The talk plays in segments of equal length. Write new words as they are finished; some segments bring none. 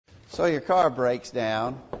So your car breaks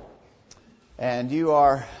down and you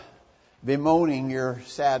are bemoaning your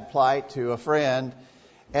sad plight to a friend,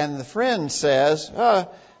 and the friend says,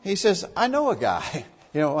 I know a guy.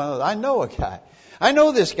 I know a guy. I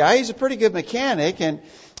know this guy. He's a pretty good mechanic, and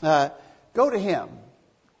go to him.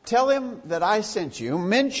 Tell him that I sent you.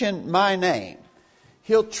 Mention my name.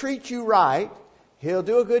 He'll treat you right. He'll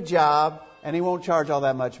do a good job, and he won't charge all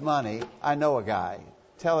that much money. I know a guy.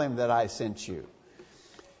 Tell him that I sent you.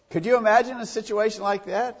 Could you imagine a situation like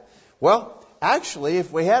that? Well, actually,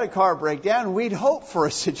 if we had a car breakdown, we'd hope for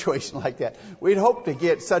a situation like that. We'd hope to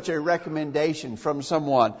get such a recommendation from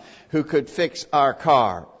someone who could fix our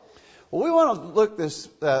car. Well, we want to look this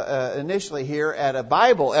initially here at a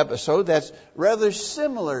Bible episode that's rather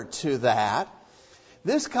similar to that.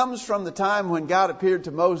 This comes from the time when God appeared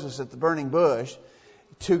to Moses at the burning bush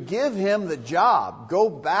to give him the job. Go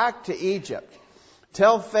back to Egypt.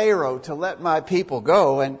 Tell Pharaoh to let my people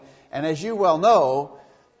go. And as you well know,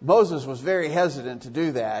 Moses was very hesitant to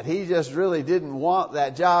do that. He just really didn't want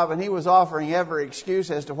that job, and he was offering every excuse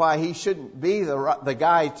as to why he shouldn't be the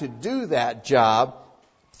guy to do that job.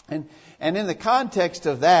 And in the context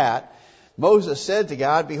of that, Moses said to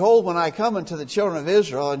God, "Behold, when I come unto the children of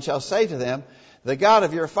Israel and shall say to them, the God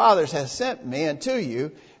of your fathers hath sent me unto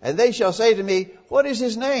you, and they shall say to me, what is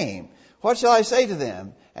his name? What shall I say to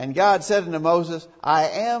them? And God said unto Moses, I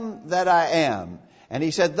am that I am. And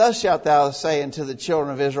he said, thus shalt thou say unto the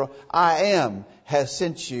children of Israel, I am has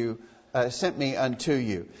sent me unto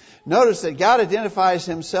you." Notice that God identifies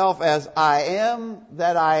himself as I am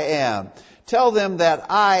that I am. Tell them that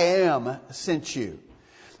I am sent you.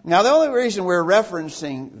 Now, the only reason we're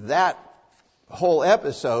referencing that whole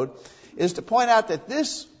episode is to point out that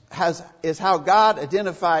this is how God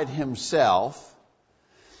identified himself.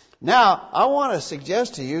 Now, I want to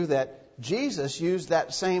suggest to you that Jesus used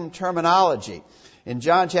that same terminology. In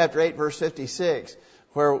John chapter 8, verse 56,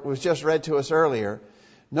 where it was just read to us earlier,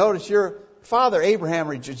 notice your father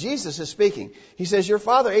Abraham, Jesus is speaking. He says, your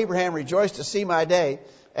father Abraham rejoiced to see my day,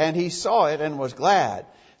 and he saw it and was glad.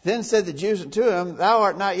 Then said the Jews unto him, thou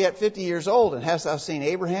art not yet 50 years old, and hast thou seen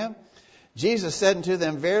Abraham? Jesus said unto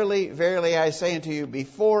them, verily, verily, I say unto you,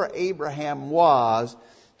 before Abraham was,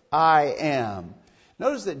 I am.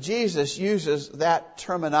 Notice that Jesus uses that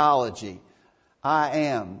terminology, I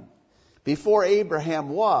am. Before Abraham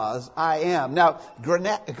was, I am. Now,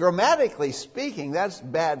 grammatically speaking, that's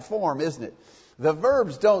bad form, isn't it? The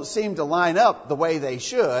verbs don't seem to line up the way they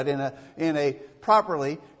should in a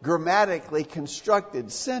properly grammatically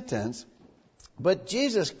constructed sentence. But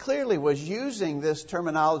Jesus clearly was using this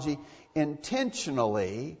terminology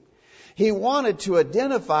intentionally. He wanted to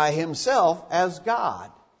identify himself as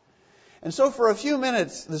God. And so for a few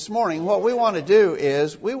minutes this morning, what we want to do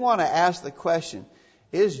is we want to ask the question,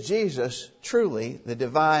 is Jesus truly the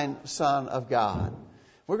divine Son of God?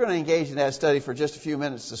 We're going to engage in that study for just a few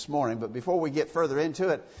minutes this morning. But before we get further into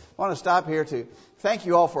it, I want to stop here to thank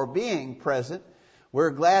you all for being present.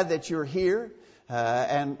 We're glad that you're here.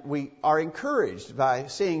 And we are encouraged by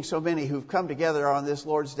seeing so many who've come together on this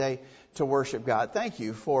Lord's Day to worship God. Thank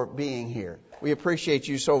you for being here. We appreciate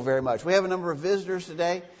you so very much. We have a number of visitors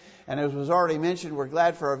today. And as was already mentioned, we're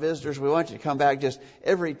glad for our visitors. We want you to come back just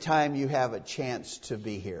every time you have a chance to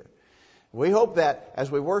be here. We hope that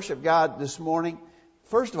as we worship God this morning,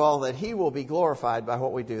 first of all, that He will be glorified by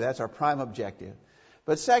what we do. That's our prime objective.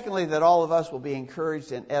 But secondly, that all of us will be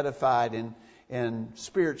encouraged and edified in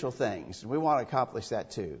spiritual things. And we want to accomplish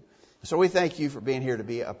that too. So we thank you for being here to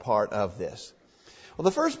be a part of this. Well,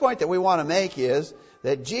 the first point that we want to make is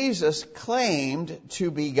that Jesus claimed to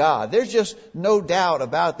be God. There's just no doubt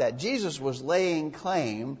about that. Jesus was laying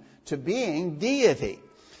claim to being deity.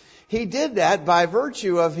 He did that by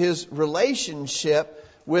virtue of his relationship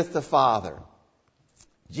with the Father.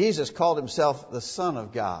 Jesus called himself the Son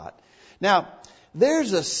of God. Now,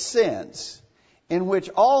 there's a sense in which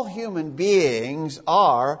all human beings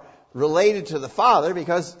are related to the Father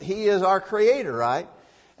because He is our Creator, right?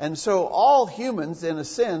 And so all humans, in a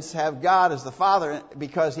sense, have God as the Father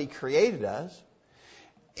because He created us.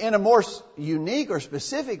 In a more unique or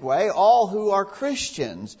specific way, all who are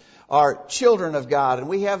Christians are children of God. And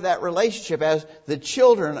we have that relationship as the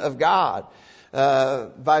children of God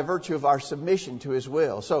by virtue of our submission to His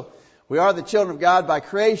will. So we are the children of God by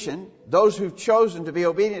creation. Those who've chosen to be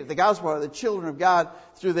obedient to the gospel are the children of God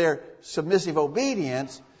through their submissive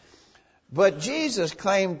obedience. But Jesus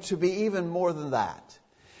claimed to be even more than that.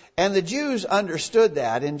 And the Jews understood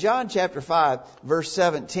that. In John chapter 5, verse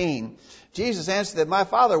 17, Jesus answered that my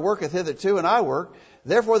Father worketh hitherto, and I work.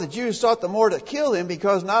 Therefore the Jews sought the more to kill him,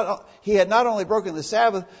 because he had not only broken the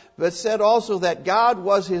Sabbath, but said also that God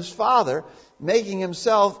was his Father, making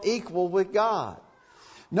himself equal with God.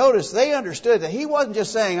 Notice they understood that he wasn't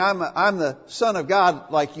just saying, I'm the Son of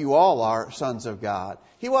God like you all are sons of God.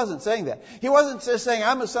 He wasn't saying that. He wasn't just saying,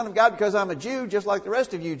 I'm a son of God because I'm a Jew just like the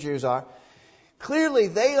rest of you Jews are. Clearly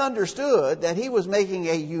they understood that he was making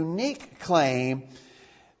a unique claim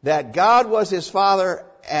that God was his Father,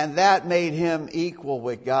 and that made him equal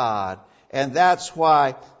with God. And that's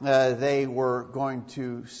why they were going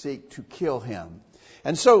to seek to kill him.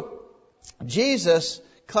 And so Jesus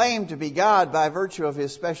claimed to be God by virtue of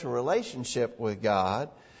his special relationship with God,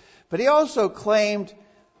 but he also claimed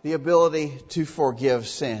the ability to forgive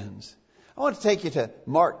sins. I want to take you to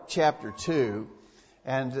Mark chapter 2,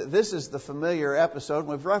 and this is the familiar episode, and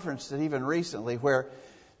we've referenced it even recently, where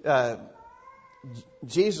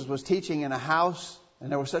Jesus was teaching in a house,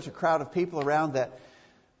 and there was such a crowd of people around that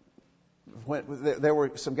there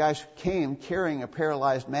were some guys who came carrying a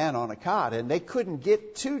paralyzed man on a cot, and they couldn't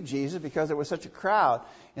get to Jesus because there was such a crowd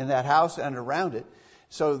in that house and around it.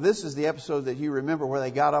 So this is the episode that you remember where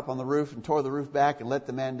they got up on the roof and tore the roof back and let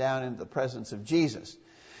the man down into the presence of Jesus.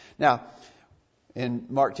 Now, in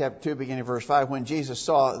Mark chapter 2, beginning of verse 5, when Jesus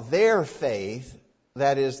saw their faith,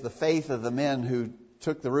 that is the faith of the men who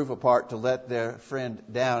took the roof apart to let their friend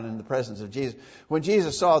down in the presence of Jesus. When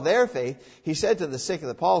Jesus saw their faith, he said to the sick of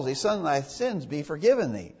the palsy, Son, thy sins be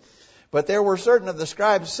forgiven thee. But there were certain of the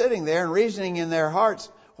scribes sitting there and reasoning in their hearts,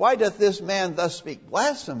 Why doth this man thus speak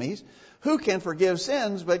blasphemies? Who can forgive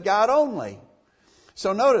sins but God only?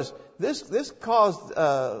 So notice, this caused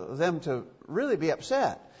them to really be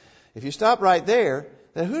upset. If you stop right there,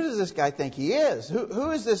 then who does this guy think he is? Who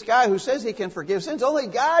is this guy who says he can forgive sins? Only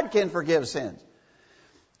God can forgive sins.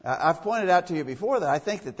 I've pointed out to you before that I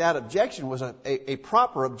think that objection was a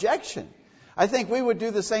proper objection. I think we would do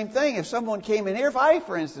the same thing if someone came in here. If I,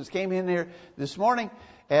 for instance, came in here this morning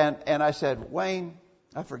and I said, Wayne,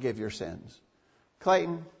 I forgive your sins.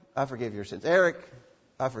 Clayton, I forgive your sins. Eric,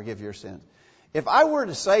 I forgive your sins. If I were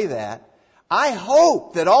to say that, I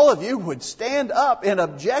hope that all of you would stand up in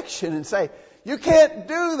objection and say, you can't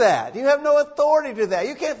do that. You have no authority to do that.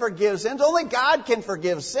 You can't forgive sins. Only God can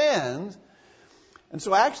forgive sins. And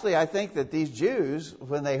so actually I think that these Jews,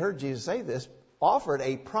 when they heard Jesus say this, offered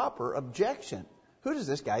a proper objection. Who does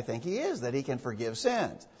this guy think he is, that he can forgive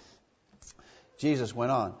sins? Jesus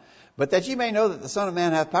went on. But that ye may know that the Son of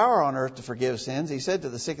Man hath power on earth to forgive sins, he said to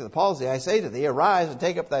the sick of the palsy, I say to thee, arise and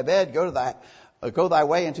take up thy bed, go thy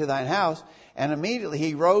way into thine house. And immediately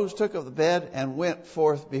he rose, took up the bed, and went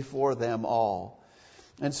forth before them all.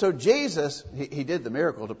 And so Jesus, he did the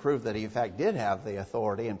miracle to prove that he in fact did have the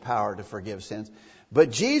authority and power to forgive sins. But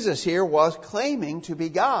Jesus here was claiming to be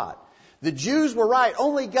God. The Jews were right.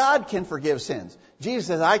 Only God can forgive sins. Jesus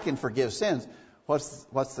says, I can forgive sins.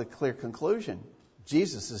 What's the clear conclusion?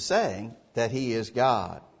 Jesus is saying that he is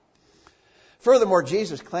God. Furthermore,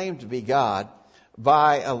 Jesus claimed to be God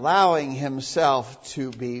by allowing himself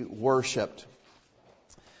to be worshipped.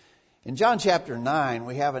 In John chapter 9,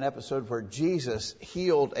 we have an episode where Jesus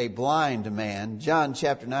healed a blind man. John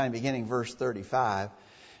chapter 9, beginning verse 35.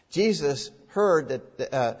 Jesus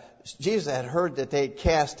had heard that they had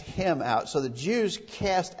cast him out. So the Jews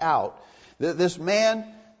cast out this man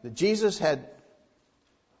that Jesus had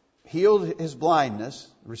healed his blindness,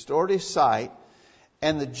 restored his sight,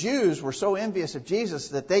 and the Jews were so envious of Jesus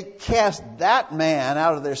that they cast that man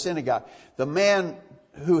out of their synagogue. The man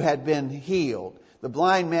who had been healed, the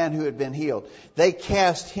blind man who had been healed. They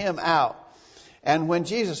cast him out. And when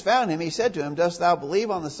Jesus found him, he said to him, Dost thou believe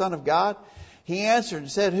on the Son of God? He answered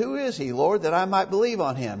and said, Who is he, Lord, that I might believe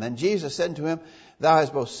on him? And Jesus said to him, Thou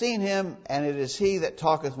hast both seen him, and it is he that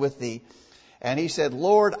talketh with thee. And he said,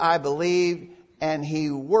 Lord, I believe, and he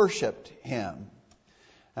worshipped him.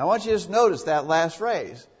 Now I want you to just notice that last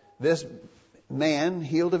phrase. This man,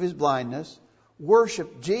 healed of his blindness,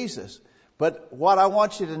 worshipped Jesus. But what I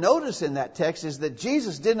want you to notice in that text is that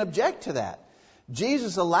Jesus didn't object to that.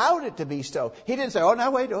 Jesus allowed it to be so. He didn't say,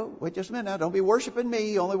 now wait just a minute now. Don't be worshiping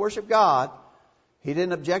me. You only worship God. He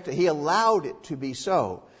didn't object to it. He allowed it to be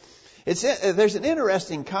so. There's an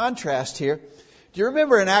interesting contrast here. Do you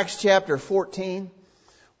remember in Acts chapter 14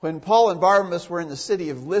 when Paul and Barnabas were in the city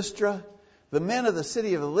of Lystra? The men of the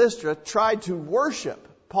city of Lystra tried to worship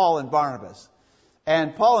Paul and Barnabas.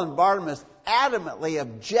 And Paul and Barnabas adamantly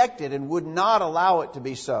objected and would not allow it to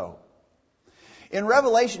be so. In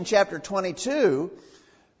Revelation chapter 22,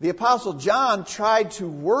 the Apostle John tried to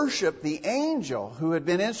worship the angel who had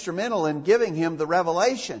been instrumental in giving him the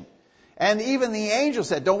revelation. And even the angel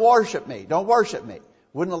said, Don't worship me. Don't worship me.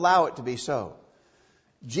 Wouldn't allow it to be so.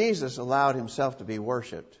 Jesus allowed himself to be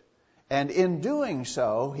worshipped. And in doing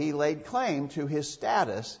so, he laid claim to his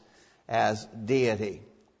status as deity.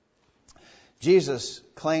 Jesus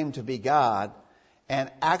claimed to be God and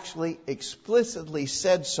actually explicitly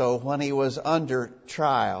said so when he was under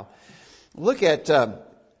trial. Look at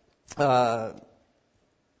Mark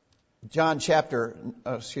chapter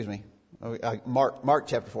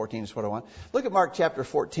 14 is what I want. Look at Mark chapter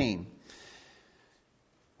 14.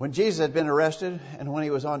 When Jesus had been arrested and when he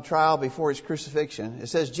was on trial before his crucifixion, it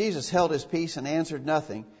says, Jesus held his peace and answered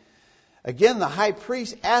nothing. Again, the high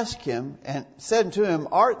priest asked him and said unto him,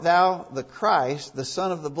 Art thou the Christ, the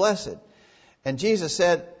Son of the Blessed? And Jesus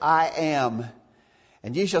said, I am.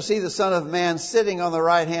 And ye shall see the Son of Man sitting on the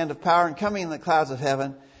right hand of power and coming in the clouds of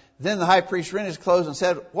heaven. Then the high priest rent his clothes and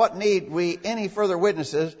said, What need we any further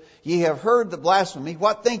witnesses? Ye have heard the blasphemy.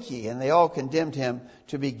 What think ye? And they all condemned him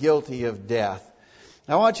to be guilty of death.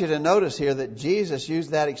 Now, I want you to notice here that Jesus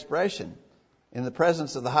used that expression in the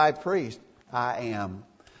presence of the high priest. I am.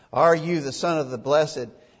 Are you the Son of the Blessed?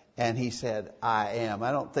 And he said, I am.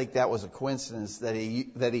 I don't think that was a coincidence that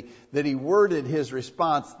he worded his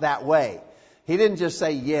response that way. He didn't just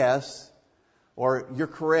say yes, or you're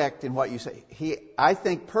correct in what you say. He, I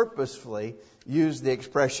think, purposefully used the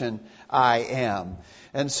expression, I am.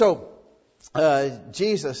 And so,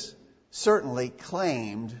 Jesus certainly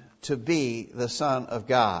claimed to be the Son of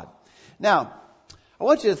God. Now, I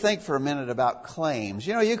want you to think for a minute about claims.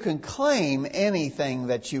 You know, you can claim anything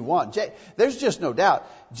that you want. There's just no doubt.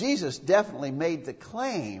 Jesus definitely made the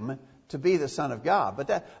claim to be the Son of God.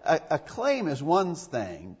 But a claim is one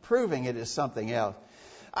thing. Proving it is something else.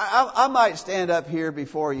 I might stand up here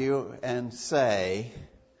before you and say,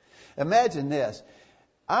 imagine this.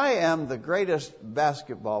 I am the greatest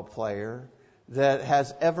basketball player that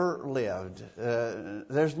has ever lived.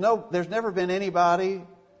 There's never been anybody,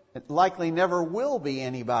 likely never will be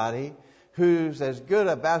anybody, who's as good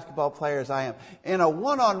a basketball player as I am. In a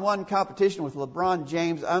one-on-one competition with LeBron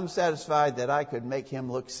James, I'm satisfied that I could make him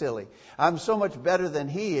look silly. I'm so much better than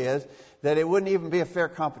he is that it wouldn't even be a fair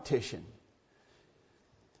competition.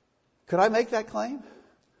 Could I make that claim?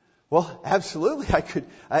 Well, absolutely I could.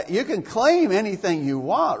 You can claim anything you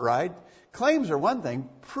want, right? Claims are one thing.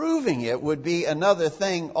 Proving it would be another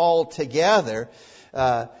thing altogether.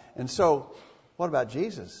 And so, what about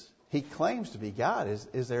Jesus? He claims to be God.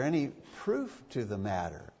 Is there any proof to the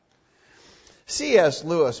matter? C.S.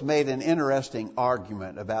 Lewis made an interesting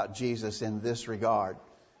argument about Jesus in this regard.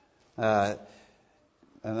 And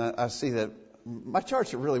I see that my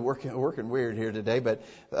charts are really working weird here today. But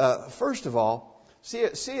first of all,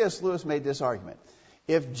 C.S. Lewis made this argument.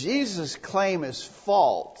 If Jesus' claim is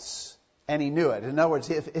false, and he knew it. In other words,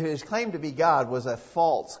 if his claim to be God was a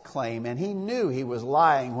false claim, and he knew he was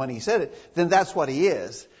lying when he said it, then that's what he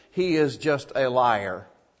is. He is just a liar.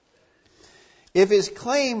 If his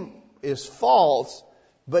claim is false,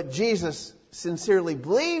 but Jesus sincerely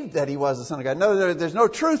believed that he was the Son of God. No, there's no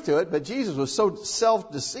truth to it, but Jesus was so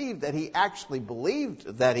self-deceived that he actually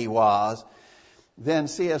believed that he was. Then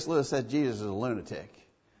C.S. Lewis said Jesus is a lunatic.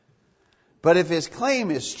 But if his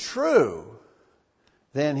claim is true,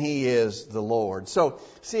 then he is the Lord. So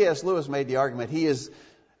C.S. Lewis made the argument he is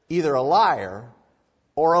either a liar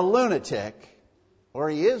or a lunatic, or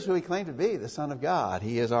he is who he claimed to be, the Son of God.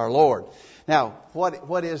 He is our Lord. Now,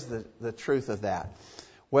 what is the truth of that?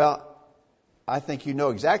 Well, I think you know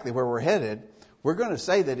exactly where we're headed. We're going to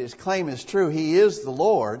say that his claim is true. He is the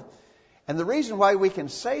Lord. And the reason why we can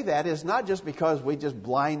say that is not just because we just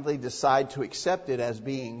blindly decide to accept it as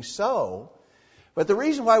being so, but the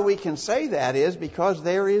reason why we can say that is because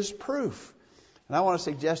there is proof. And I want to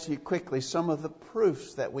suggest to you quickly some of the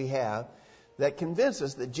proofs that we have that convince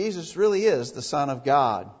us that Jesus really is the Son of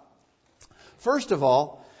God. First of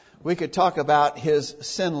all, we could talk about his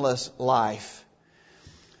sinless life.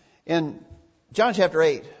 In John chapter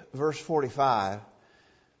 8, verse 45,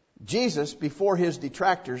 Jesus, before his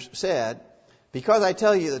detractors, said, Because I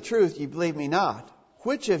tell you the truth, ye believe me not.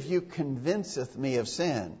 Which of you convinceth me of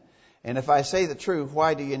sin? And if I say the truth,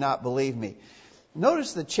 why do you not believe me?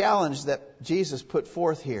 Notice the challenge that Jesus put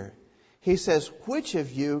forth here. He says, which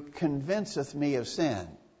of you convinceth me of sin?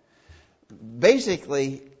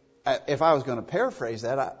 Basically, if I was going to paraphrase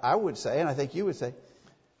that, I would say, and I think you would say,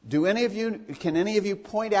 can any of you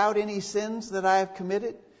point out any sins that I have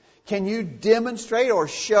committed? Can you demonstrate or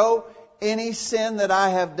show any sin that I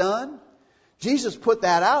have done? Jesus put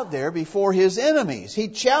that out there before his enemies. He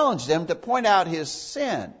challenged them to point out his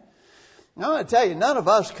sin. Now, I'm going to tell you, none of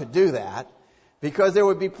us could do that, because there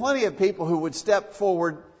would be plenty of people who would step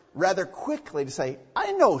forward rather quickly to say,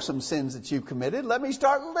 I know some sins that you've committed. Let me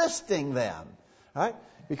start listing them. Right?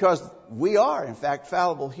 Because we are, in fact,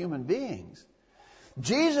 fallible human beings.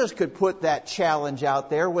 Jesus could put that challenge out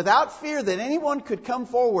there without fear that anyone could come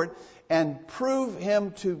forward and prove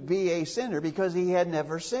him to be a sinner because he had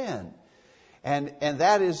never sinned. And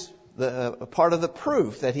that is a part of the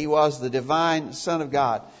proof that he was the divine Son of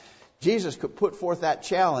God. Jesus could put forth that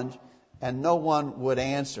challenge and no one would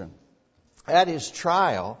answer him. At his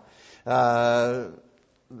trial,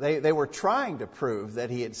 they were trying to prove that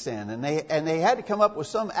he had sinned, and they had to come up with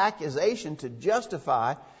some accusation to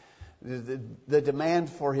justify the demand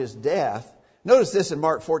for his death. Notice this in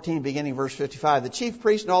Mark 14, beginning verse 55. The chief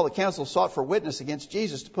priest and all the council sought for witness against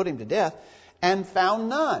Jesus to put him to death, and found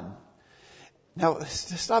none. Now,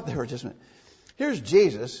 stop there for just a minute. Here's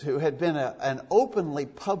Jesus, who had been an openly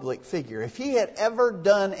public figure. If he had ever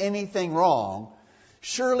done anything wrong,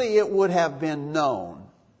 surely it would have been known.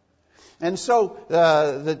 And so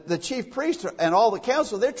the chief priest and all the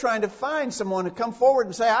council, they're trying to find someone to come forward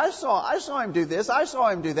and say, I saw him do this, I saw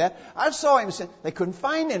him do that, I saw him sin. They couldn't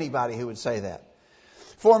find anybody who would say that.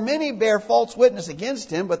 For many bear false witness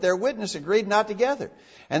against him, but their witness agreed not together.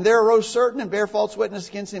 And there arose certain and bare false witness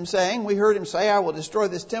against him, saying, We heard him say, I will destroy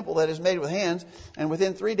this temple that is made with hands, and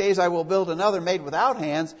within 3 days I will build another made without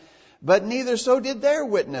hands. But neither so did their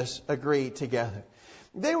witness agree together.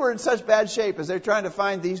 They were in such bad shape as they're trying to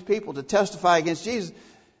find these people to testify against Jesus.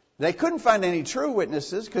 They couldn't find any true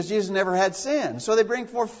witnesses because Jesus never had sinned. So they bring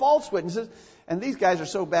forth false witnesses. And these guys are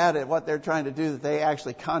so bad at what they're trying to do that they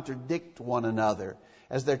actually contradict one another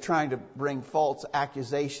as they're trying to bring false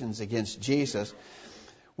accusations against Jesus.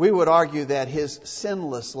 We would argue that his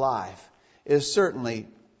sinless life is certainly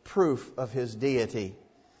proof of his deity.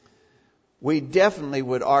 We definitely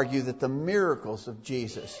would argue that the miracles of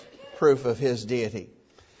Jesus proof of his deity.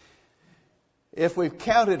 If we've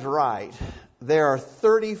counted right, there are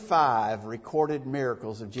 35 recorded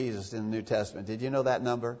miracles of Jesus in the New Testament. Did you know that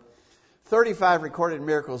number? 35 recorded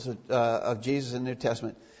miracles of Jesus in the New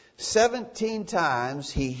Testament. 17 times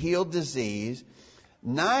he healed disease.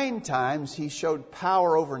 9 times he showed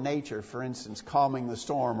power over nature, for instance, calming the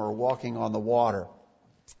storm or walking on the water.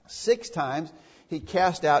 6 times he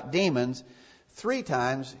cast out demons. 3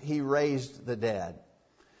 times he raised the dead.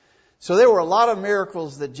 So there were a lot of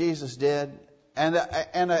miracles that Jesus did, and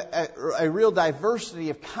a real diversity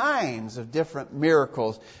of kinds of different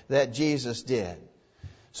miracles that Jesus did.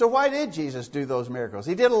 So why did Jesus do those miracles?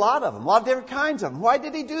 He did a lot of them, a lot of different kinds of them. Why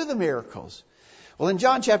did he do the miracles? Well, in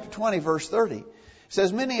John chapter 20, verse 30, it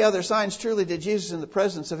says, Many other signs truly did Jesus in the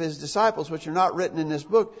presence of his disciples, which are not written in this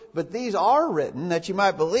book, but these are written that you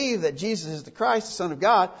might believe that Jesus is the Christ, the Son of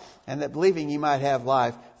God, and that believing you might have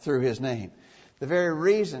life through his name. The very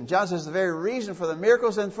reason, John says, the very reason for the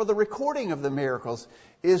miracles and for the recording of the miracles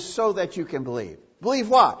is so that you can believe. Believe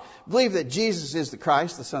what? Believe that Jesus is the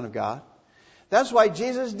Christ, the Son of God. That's why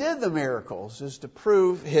Jesus did the miracles, is to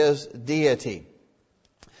prove his deity.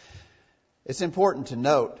 It's important to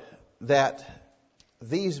note that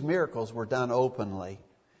these miracles were done openly.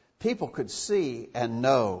 People could see and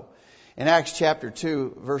know. In Acts chapter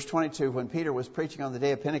 2, verse 22, when Peter was preaching on the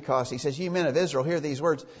day of Pentecost, he says, Ye men of Israel, hear these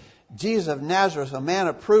words. Jesus of Nazareth, a man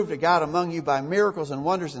approved of God among you by miracles and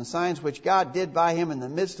wonders and signs, which God did by him in the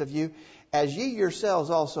midst of you, as ye yourselves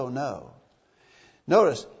also know.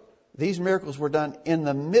 Notice, these miracles were done in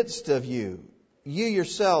the midst of you. You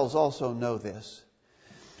yourselves also know this.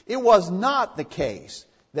 It was not the case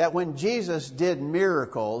that when Jesus did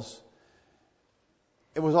miracles,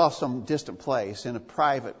 it was off some distant place, in a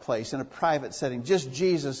private setting. Just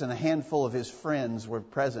Jesus and a handful of his friends were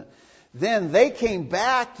present. Then they came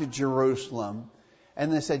back to Jerusalem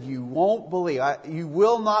and they said, you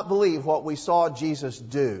will not believe what we saw Jesus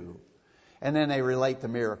do. And then they relate the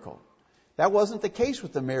miracle. That wasn't the case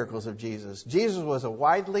with the miracles of Jesus. Jesus was a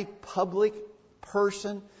widely public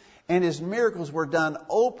person, and his miracles were done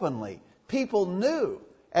openly. People knew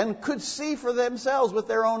and could see for themselves with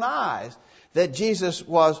their own eyes that Jesus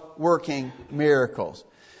was working miracles.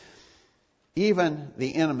 Even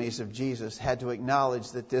the enemies of Jesus had to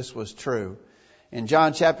acknowledge that this was true. In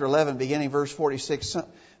John chapter 11, beginning verse 46,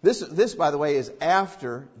 this, by the way, is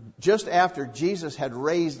just after Jesus had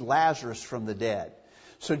raised Lazarus from the dead.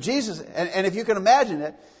 So Jesus, and if you can imagine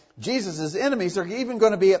it, Jesus' enemies are even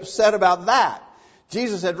going to be upset about that.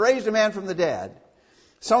 Jesus had raised a man from the dead.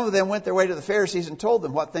 Some of them went their way to the Pharisees and told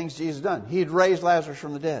them what things Jesus had done. He had raised Lazarus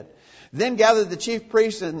from the dead. Then gathered the chief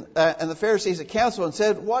priests and the Pharisees at council and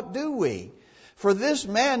said, What do we? For this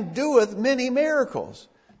man doeth many miracles.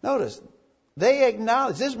 Notice, they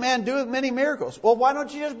acknowledge, this man doeth many miracles. Well, why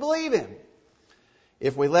don't you just believe him?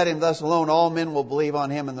 If we let him thus alone, all men will believe on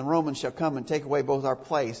him, and the Romans shall come and take away both our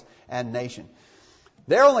place and nation.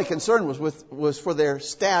 Their only concern was for their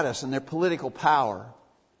status and their political power.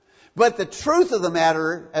 But the truth of the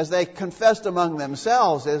matter, as they confessed among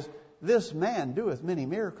themselves, is, this man doeth many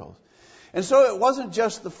miracles. And so it wasn't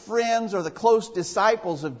just the friends or the close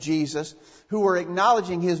disciples of Jesus who were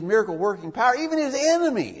acknowledging his miracle working power. Even his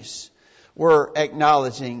enemies were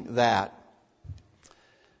acknowledging that.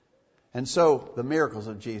 And so the miracles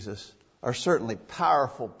of Jesus are certainly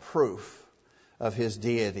powerful proof of his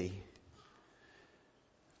deity.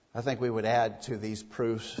 I think we would add to these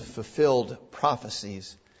proofs fulfilled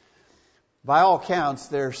prophecies. By all counts,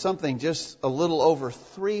 there's something just a little over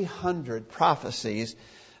 300 prophecies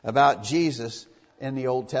about Jesus in the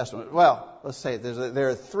Old Testament. Well, let's say there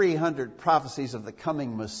are 300 prophecies of the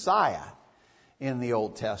coming Messiah in the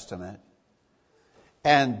Old Testament.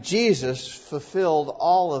 And Jesus fulfilled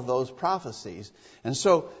all of those prophecies. And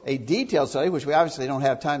so a detailed study, which we obviously don't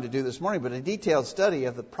have time to do this morning, but a detailed study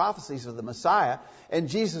of the prophecies of the Messiah and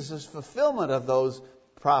Jesus' fulfillment of those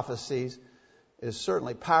prophecies is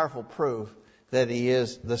certainly powerful proof that he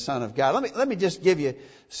is the Son of God. Let me just give you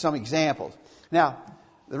some examples. Now,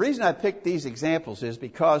 the reason I picked these examples is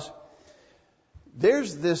because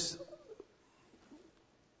there's this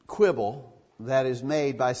quibble that is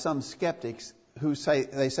made by some skeptics who say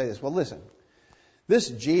this. Well, listen, this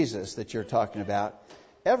Jesus that you're talking about,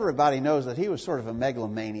 everybody knows that he was sort of a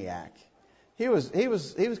megalomaniac. He was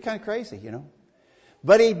kind of crazy, you know.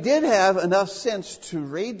 But he did have enough sense to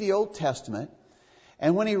read the Old Testament.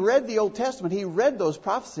 And when he read the Old Testament, he read those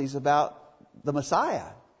prophecies about the Messiah.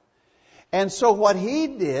 And so what he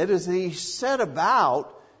did is he set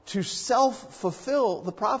about to self-fulfill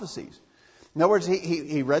the prophecies. In other words,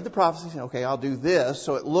 he read the prophecies and, okay, I'll do this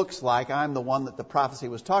so it looks like I'm the one that the prophecy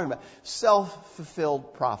was talking about.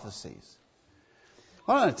 Self-fulfilled prophecies.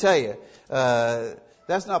 I want to tell you,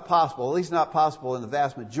 that's not possible, at least not possible in the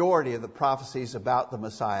vast majority of the prophecies about the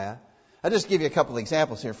Messiah. I'll just give you a couple of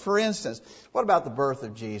examples here. For instance, what about the birth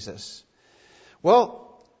of Jesus?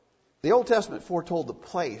 Well, the Old Testament foretold the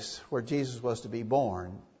place where Jesus was to be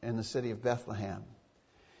born in the city of Bethlehem.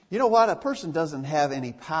 You know what? A person doesn't have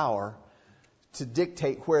any power to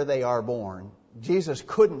dictate where they are born. Jesus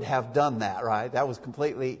couldn't have done that, right? That was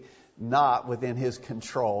completely not within his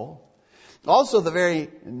control. Also, the very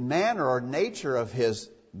manner or nature of his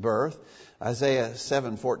birth. Isaiah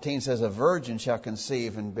 7:14 says, a virgin shall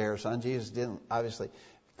conceive and bear a son. Jesus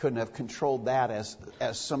couldn't have controlled that as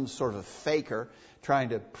some sort of faker trying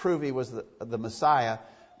to prove he was the Messiah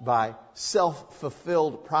by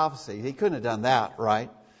self-fulfilled prophecy. He couldn't have done that, right?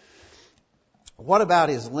 What about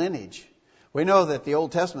his lineage? We know that the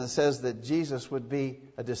Old Testament says that Jesus would be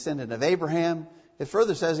a descendant of Abraham. It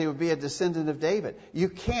further says he would be a descendant of David. You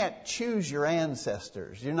can't choose your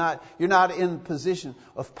ancestors. You're not in position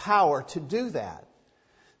of power to do that.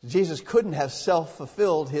 Jesus couldn't have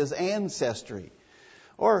self-fulfilled his ancestry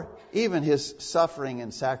or even his suffering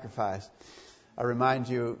and sacrifice. I remind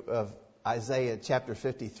you of Isaiah chapter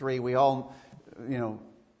 53. We all,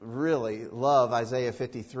 really love Isaiah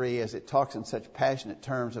 53 as it talks in such passionate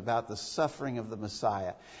terms about the suffering of the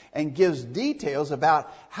Messiah and gives details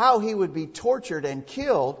about how he would be tortured and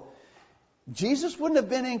killed. Jesus wouldn't have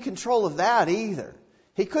been in control of that either.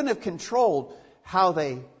 He couldn't have controlled how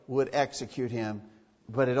they would execute him,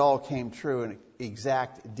 but it all came true in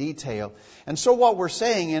exact detail. And so what we're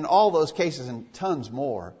saying in all those cases and tons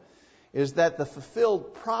more is that the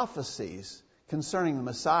fulfilled prophecies concerning the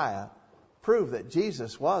Messiah prove that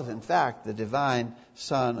Jesus was, in fact, the divine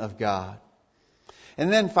Son of God.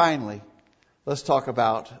 And then finally, let's talk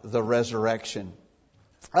about the resurrection.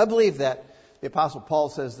 I believe that the Apostle Paul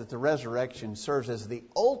says that the resurrection serves as the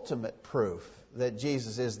ultimate proof that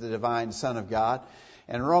Jesus is the divine Son of God.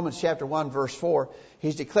 And in Romans chapter 1, verse 4,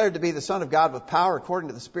 he's declared to be the Son of God with power according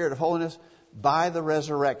to the Spirit of holiness by the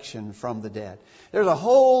resurrection from the dead. There's a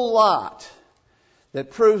whole lot that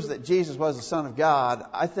proves that Jesus was the Son of God.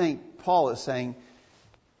 I think Paul is saying,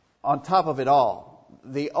 on top of it all,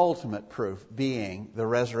 the ultimate proof being the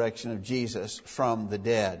resurrection of Jesus from the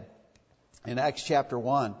dead. In Acts chapter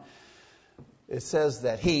 1, it says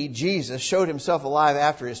that he, Jesus, showed himself alive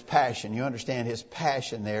after his passion. You understand his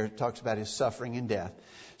passion there. It talks about his suffering and death.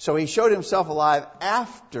 So he showed himself alive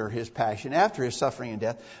after his passion, after his suffering and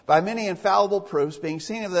death, by many infallible proofs, being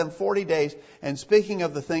seen of them 40 days, and speaking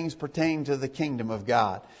of the things pertaining to the kingdom of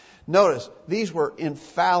God. Notice, these were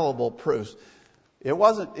infallible proofs.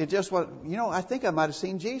 It just wasn't, I think I might have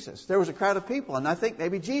seen Jesus. There was a crowd of people, and I think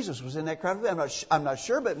maybe Jesus was in that crowd. I'm not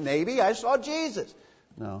sure, but maybe I saw Jesus.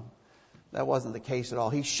 No, that wasn't the case at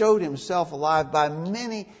all. He showed himself alive by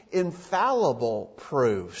many infallible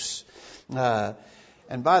proofs.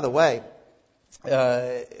 And by the way,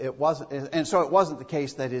 it wasn't the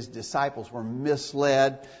case that his disciples were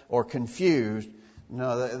misled or confused.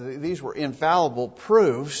 No, these were infallible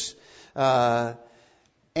proofs.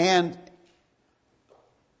 And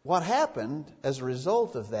what happened as a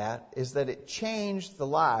result of that is that it changed the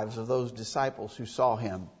lives of those disciples who saw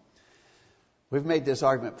him. We've made this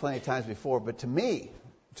argument plenty of times before, but to me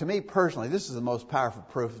personally, this is the most powerful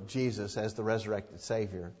proof of Jesus as the resurrected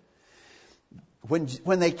Savior.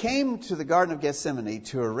 When they came to the Garden of Gethsemane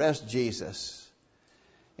to arrest Jesus,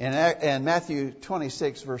 in Matthew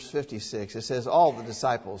 26, verse 56, it says, all the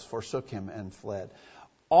disciples forsook him and fled.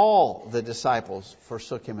 All the disciples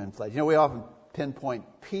forsook him and fled. You know, we often pinpoint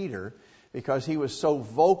Peter because he was so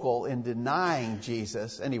vocal in denying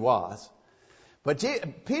Jesus, and he was. But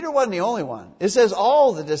Peter wasn't the only one. It says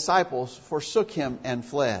all the disciples forsook him and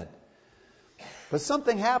fled. But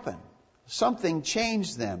something happened. Something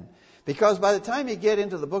changed them. Because by the time you get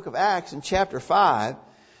into the book of Acts in chapter 5,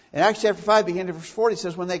 in Acts chapter 5, beginning at verse 40, it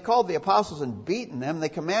says, when they called the apostles and beaten them, they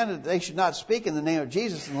commanded that they should not speak in the name of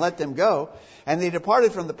Jesus and let them go. And they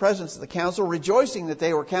departed from the presence of the council, rejoicing that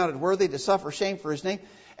they were counted worthy to suffer shame for his name.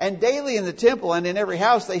 And daily in the temple and in every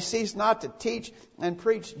house they ceased not to teach and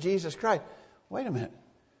preach Jesus Christ. Wait a minute.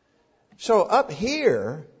 So up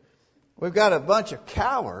here, we've got a bunch of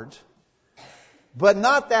cowards. But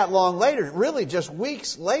not that long later, really just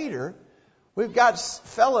weeks later, we've got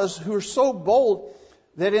fellows who are so bold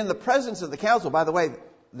that in the presence of the council, by the way,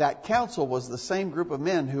 that council was the same group of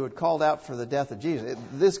men who had called out for the death of Jesus.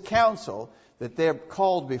 This council that they're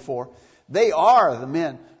called before, they are the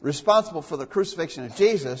men responsible for the crucifixion of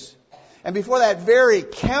Jesus. And before that very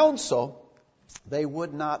council, they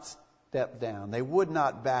would not step down. They would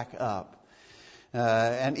not back up.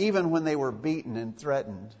 And even when they were beaten and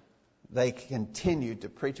threatened, they continued to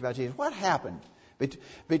preach about Jesus. What happened?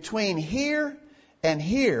 Between here and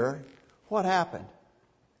here, what happened?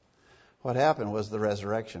 What happened was the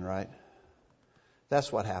resurrection, right?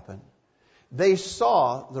 That's what happened. They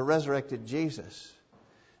saw the resurrected Jesus.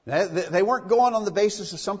 They weren't going on the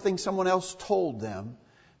basis of something someone else told them.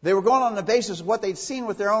 They were going on the basis of what they'd seen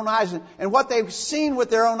with their own eyes. And what they've seen with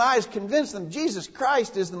their own eyes convinced them Jesus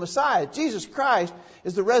Christ is the Messiah. Jesus Christ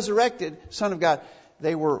is the resurrected Son of God.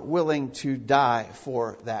 They were willing to die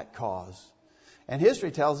for that cause. And history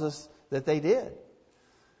tells us that they did.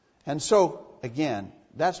 And so, again,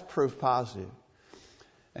 that's proof positive.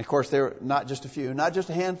 And of course, there were not just a few, not just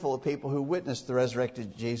a handful of people who witnessed the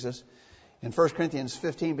resurrected Jesus. In 1 Corinthians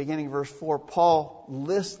 15, beginning verse 4, Paul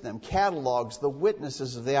lists them, catalogs the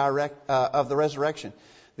witnesses of the resurrection,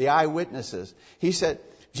 the eyewitnesses. He said,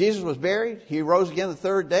 Jesus was buried. He rose again the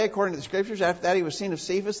third day, according to the Scriptures. After that, he was seen of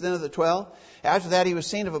Cephas, then of the 12. After that, he was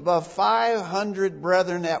seen of above 500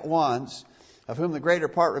 brethren at once, of whom the greater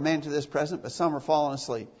part remain to this present, but some are fallen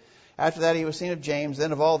asleep. After that, he was seen of James,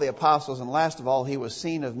 then of all the apostles, and last of all, he was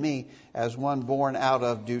seen of me as one born out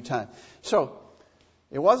of due time. So,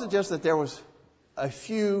 it wasn't just that there was a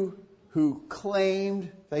few who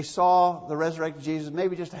claimed they saw the resurrected Jesus,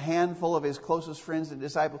 maybe just a handful of his closest friends and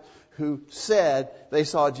disciples who said they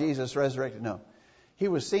saw Jesus resurrected. No. He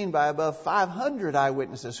was seen by above 500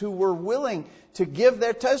 eyewitnesses who were willing to give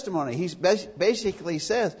their testimony. He basically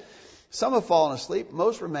says, some have fallen asleep,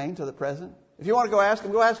 most remain to the present. If you want to go ask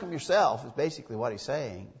them yourself, is basically what he's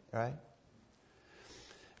saying, right?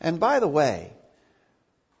 And by the way,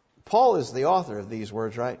 Paul is the author of these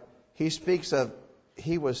words, right? He speaks of,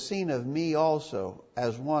 he was seen of me also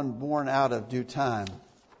as one born out of due time.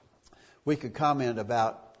 We could comment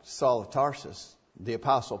about Saul of Tarsus, the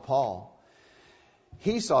Apostle Paul.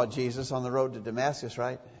 He saw Jesus on the road to Damascus,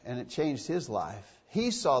 right? And it changed his life. He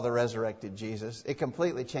saw the resurrected Jesus. It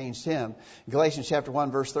completely changed him. Galatians chapter 1,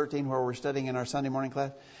 verse 13, where we're studying in our Sunday morning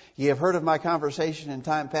class. Ye have heard of my conversation in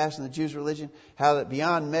time past in the Jews' religion, how that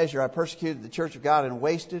beyond measure I persecuted the church of God and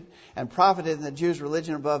wasted and profited in the Jews'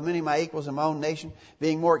 religion above many of my equals in my own nation,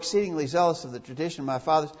 being more exceedingly zealous of the tradition of my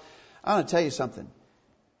fathers. I want to tell you something.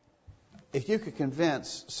 If you could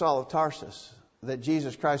convince Saul of Tarsus that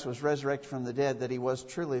Jesus Christ was resurrected from the dead, that he was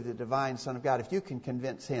truly the divine Son of God, if you can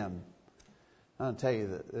convince him, I want to tell you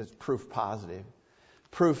that it's proof positive.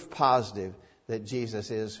 Proof positive that Jesus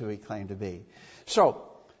is who he claimed to be. So,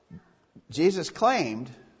 Jesus claimed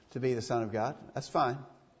to be the Son of God. That's fine.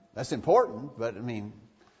 That's important, but I mean,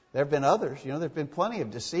 there have been others. You know, there have been plenty of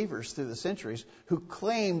deceivers through the centuries who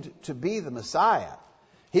claimed to be the Messiah.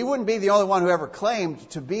 He wouldn't be the only one who ever claimed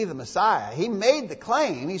to be the Messiah. He made the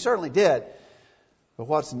claim. He certainly did. But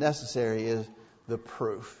what's necessary is the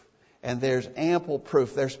proof. And there's ample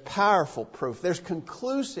proof. There's powerful proof. There's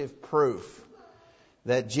conclusive proof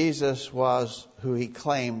that Jesus was who he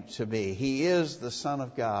claimed to be. He is the Son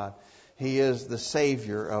of God. He is the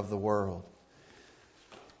Savior of the world.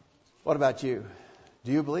 What about you?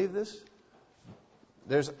 Do you believe this?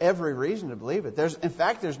 There's every reason to believe it. In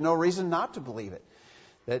fact, there's no reason not to believe it.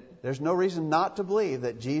 There's no reason not to believe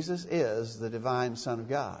that Jesus is the divine Son of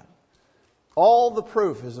God. All the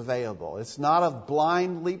proof is available. It's not a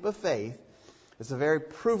blind leap of faith. It's a very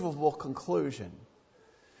provable conclusion.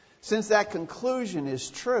 Since that conclusion is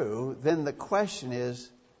true, then the question is,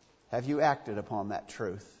 have you acted upon that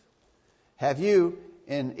truth? Have you,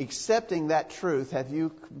 in accepting that truth, have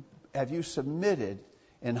you submitted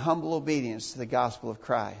in humble obedience to the gospel of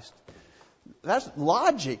Christ? That's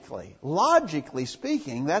logically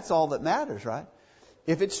speaking, that's all that matters, right?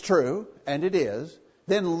 If it's true, and it is,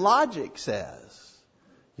 then logic says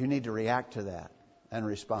you need to react to that and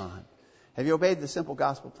respond. Have you obeyed the simple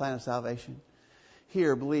gospel plan of salvation?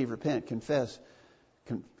 Hear, believe, repent, confess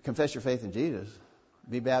your faith in Jesus.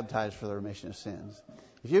 Be baptized for the remission of sins.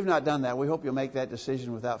 If you've not done that, we hope you'll make that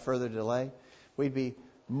decision without further delay. We'd be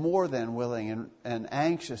more than willing and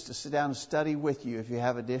anxious to sit down and study with you if you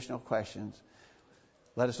have additional questions.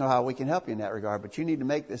 Let us know how we can help you in that regard. But you need to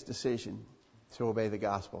make this decision to obey the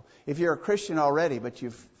gospel. If you're a Christian already, but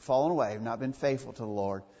you've fallen away, not been faithful to the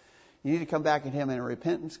Lord, you need to come back to Him in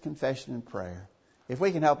repentance, confession, and prayer. If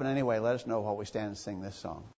we can help in any way, let us know while we stand and sing this song.